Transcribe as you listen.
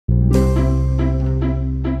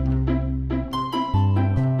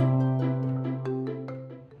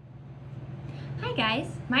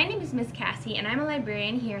Casey, and I'm a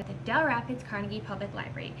librarian here at the Dell Rapids Carnegie Public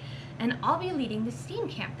Library, and I'll be leading the STEAM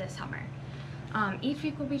camp this summer. Each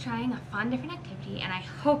week we'll be trying a fun different activity, and I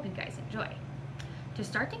hope you guys enjoy. To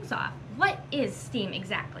start things off, what is STEAM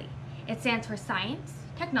exactly? It stands for Science,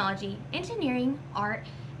 Technology, Engineering, Art,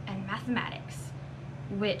 and Mathematics,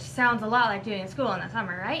 which sounds a lot like doing school in the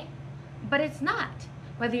summer, right? But it's not.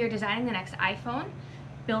 Whether you're designing the next iPhone,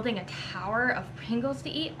 building a tower of Pringles to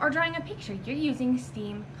eat, or drawing a picture, you're using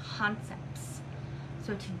STEAM concepts.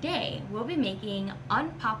 So today, we'll be making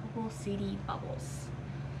unpoppable CD bubbles.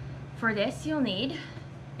 For this, you'll need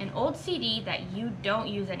an old CD that you don't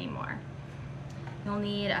use anymore. You'll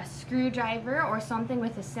need a screwdriver or something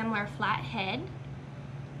with a similar flat head.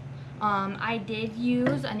 I did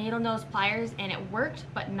use a needle nose pliers and it worked,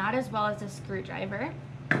 but not as well as a screwdriver.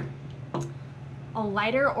 A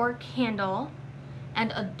lighter or candle,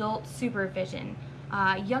 and adult supervision.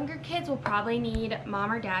 Younger kids will probably need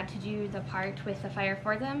mom or dad to do the part with the fire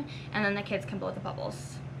for them, and then the kids can blow the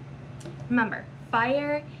bubbles. Remember,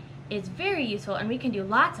 fire is very useful and we can do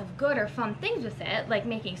lots of good or fun things with it, like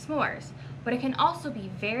making s'mores, but it can also be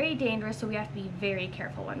very dangerous, so we have to be very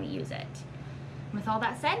careful when we use it. With all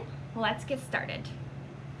that said, let's get started.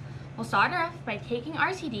 We'll start off by taking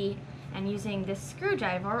our CD and using this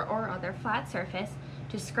screwdriver or other flat surface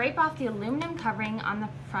to scrape off the aluminum covering on the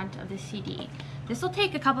front of the CD. This will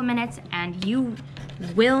take a couple minutes and you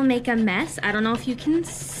will make a mess. I don't know if you can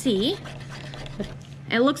see, but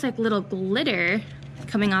it looks like little glitter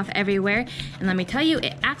coming off everywhere. And let me tell you,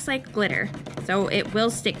 it acts like glitter, so it will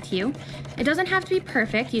stick to you. It doesn't have to be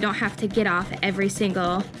perfect. You don't have to get off every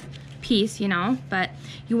single piece, you know, but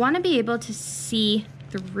you want to be able to see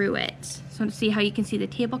through it. So to see how you can see the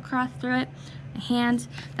tablecloth through it, the hands,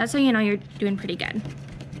 that's how you know you're doing pretty good.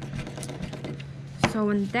 So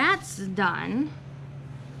when that's done,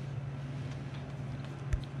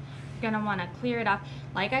 you're gonna want to clear it up.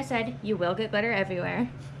 Like I said, you will get glitter everywhere.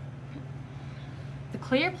 The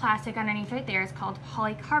clear plastic underneath right there is called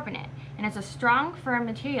polycarbonate, and it's a strong, firm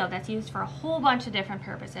material that's used for a whole bunch of different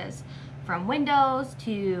purposes, from windows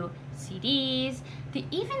to CDs to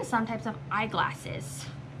even some types of eyeglasses.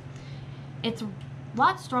 It's a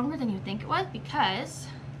lot stronger than you think it was because,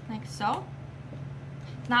 like so,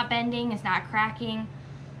 it's not bending, it's not cracking.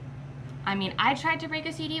 I mean, I tried to break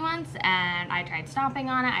a CD once and I tried stomping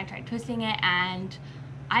on it, I tried twisting it, and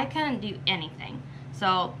I couldn't do anything.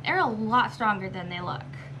 So they're a lot stronger than they look.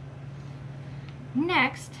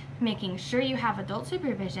 Next, making sure you have adult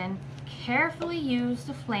supervision, carefully use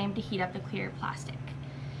the flame to heat up the clear plastic.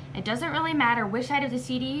 It doesn't really matter which side of the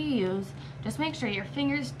CD you use, just make sure your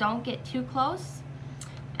fingers don't get too close.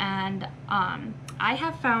 And I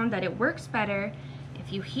have found that it works better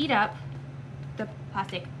if you heat up the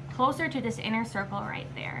plastic closer to this inner circle right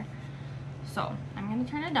there. So I'm gonna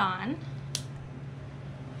turn it on.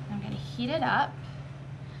 I'm gonna heat it up.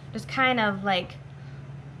 Just kind of like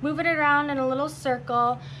moving it around in a little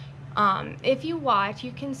circle. If you watch,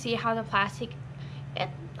 you can see how the plastic, it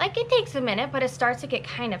takes a minute, but it starts to get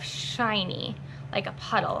kind of shiny, like a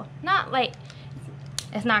puddle. Not like,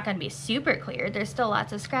 it's not gonna be super clear. There's still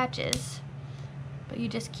lots of scratches, but you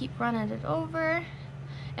just keep running it over.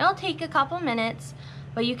 It'll take a couple minutes,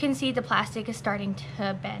 but you can see the plastic is starting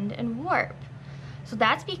to bend and warp. So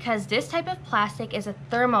that's because this type of plastic is a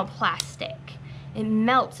thermoplastic. It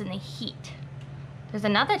melts in the heat. There's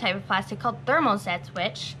another type of plastic called thermosets,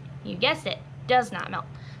 which, you guessed it, does not melt.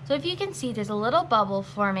 So if you can see, there's a little bubble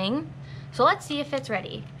forming. So let's see if it's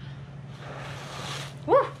ready.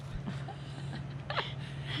 Woo!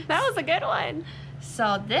 That was a good one.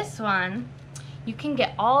 So this one, you can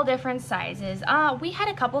get all different sizes. We had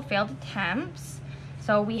a couple failed attempts.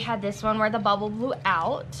 So we had this one where the bubble blew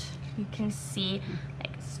out. You can see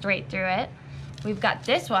like straight through it. We've got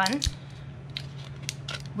this one,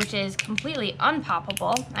 which is completely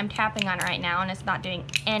unpoppable. I'm tapping on it right now and it's not doing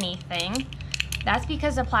anything. That's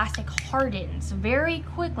because the plastic hardens very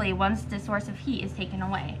quickly once the source of heat is taken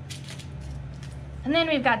away. And then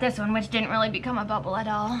we've got this one, which didn't really become a bubble at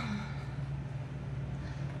all.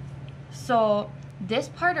 So this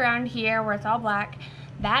part around here where it's all black,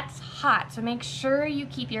 that's hot. So make sure you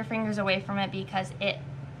keep your fingers away from it because it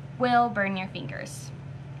will burn your fingers.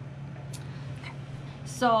 Okay.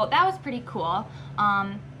 So that was pretty cool.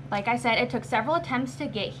 Like I said, it took several attempts to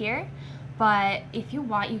get here, but if you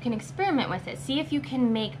want, you can experiment with it. See if you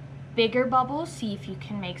can make bigger bubbles, see if you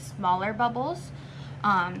can make smaller bubbles.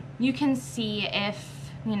 You can see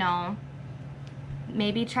if, you know,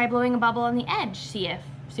 maybe try blowing a bubble on the edge, see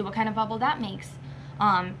what kind of bubble that makes.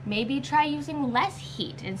 Maybe try using less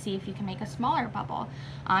heat and see if you can make a smaller bubble.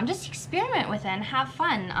 Just experiment with it and have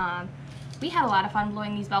fun. We had a lot of fun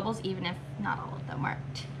blowing these bubbles, even if not all of them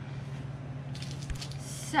worked.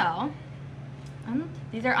 So,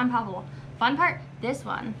 these are unpoppable. Fun part, this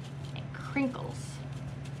one, it crinkles.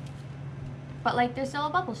 But like there's still a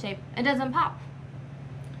bubble shape. It doesn't pop.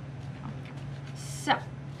 So,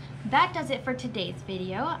 that does it for today's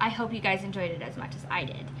video. I hope you guys enjoyed it as much as I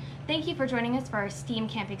did. Thank you for joining us for our STEAM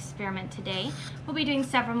Camp experiment today. We'll be doing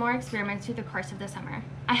several more experiments through the course of the summer.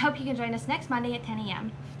 I hope you can join us next Monday at 10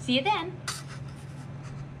 a.m. See you then!